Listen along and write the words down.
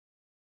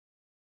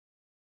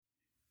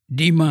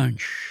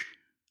Dimanche,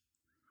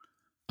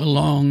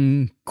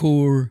 along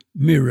Cour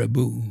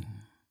Mirabeau.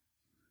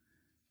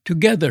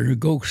 Together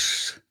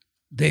ghosts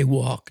they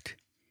walked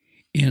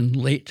in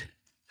late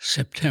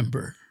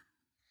September.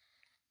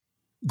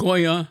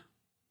 Goya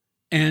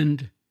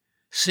and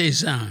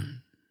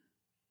Cézanne.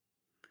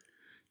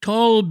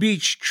 Tall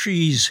beech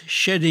trees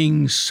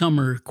shedding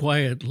summer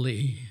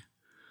quietly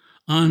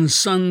on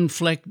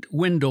sun-flecked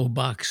window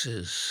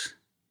boxes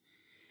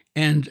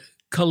and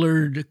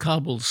colored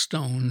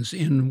cobblestones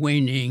in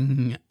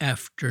waning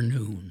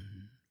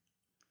afternoon.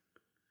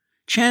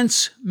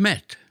 Chance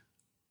met.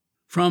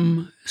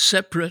 From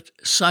separate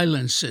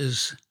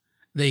silences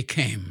they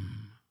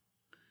came,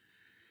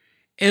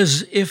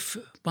 as if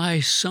by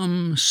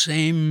some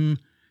same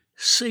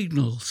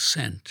signal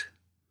sent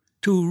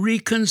to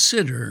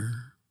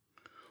reconsider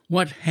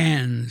what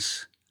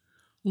hands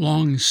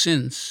long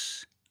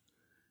since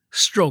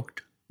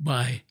stroked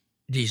by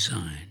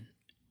design.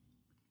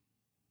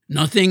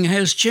 Nothing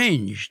has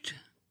changed,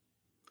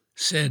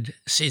 said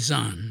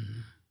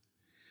Cézanne,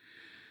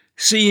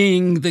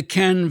 seeing the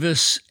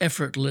canvas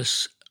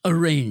effortless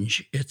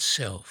arrange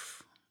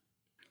itself.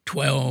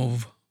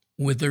 12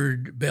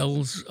 withered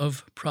bells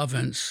of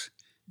Provence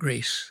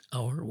grace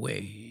our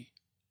way.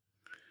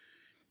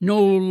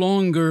 No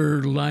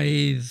longer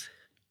lithe,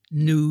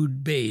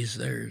 nude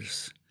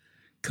bathers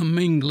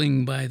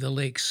commingling by the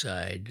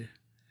lakeside,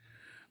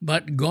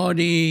 but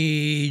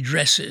gaudy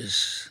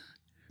dresses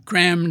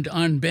crammed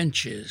on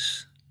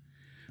benches,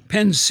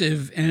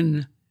 pensive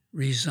and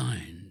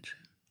resigned,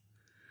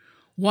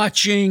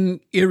 watching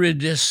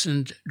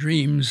iridescent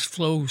dreams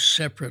flow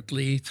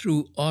separately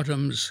through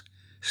autumn's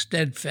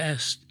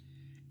steadfast,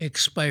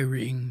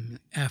 expiring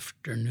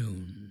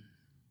afternoon.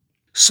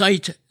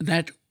 Sight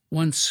that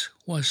once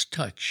was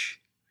touch,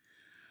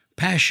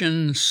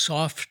 passion's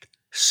soft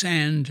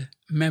sand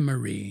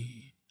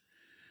memory,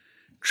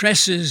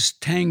 tresses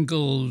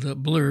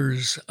tangled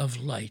blurs of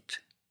light,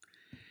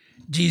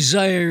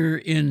 desire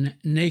in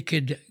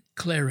naked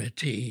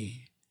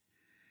clarity,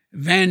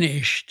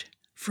 vanished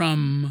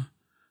from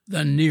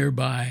the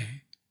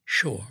nearby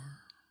shore.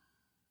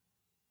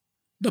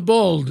 The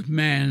bald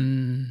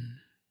man,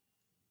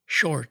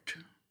 short,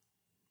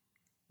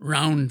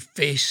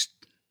 round-faced,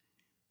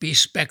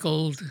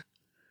 bespeckled,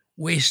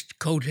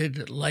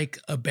 waistcoated like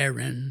a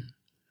baron,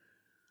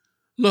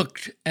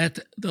 looked at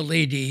the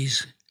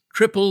ladies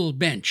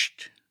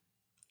triple-benched,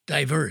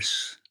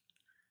 diverse,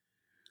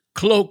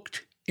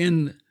 cloaked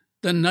in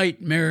the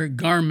nightmare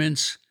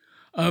garments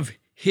of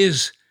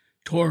his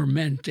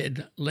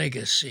tormented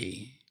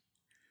legacy.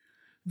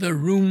 The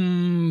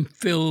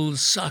room-filled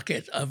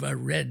socket of a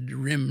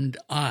red-rimmed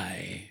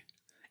eye,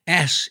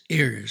 ass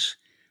ears,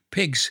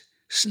 pig's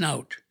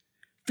snout,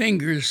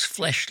 fingers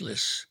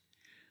fleshless,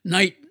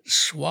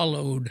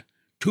 night-swallowed,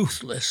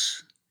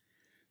 toothless,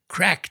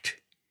 cracked,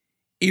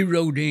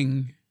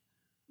 eroding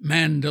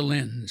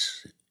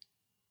mandolins.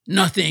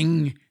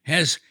 Nothing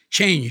has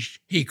changed,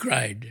 he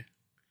cried.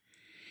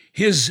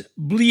 His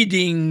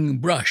bleeding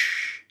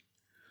brush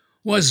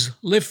was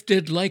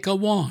lifted like a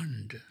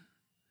wand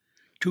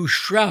to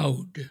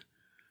shroud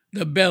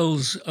the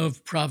bells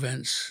of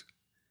Provence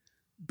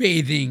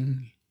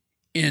bathing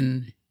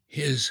in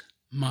his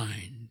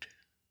mind.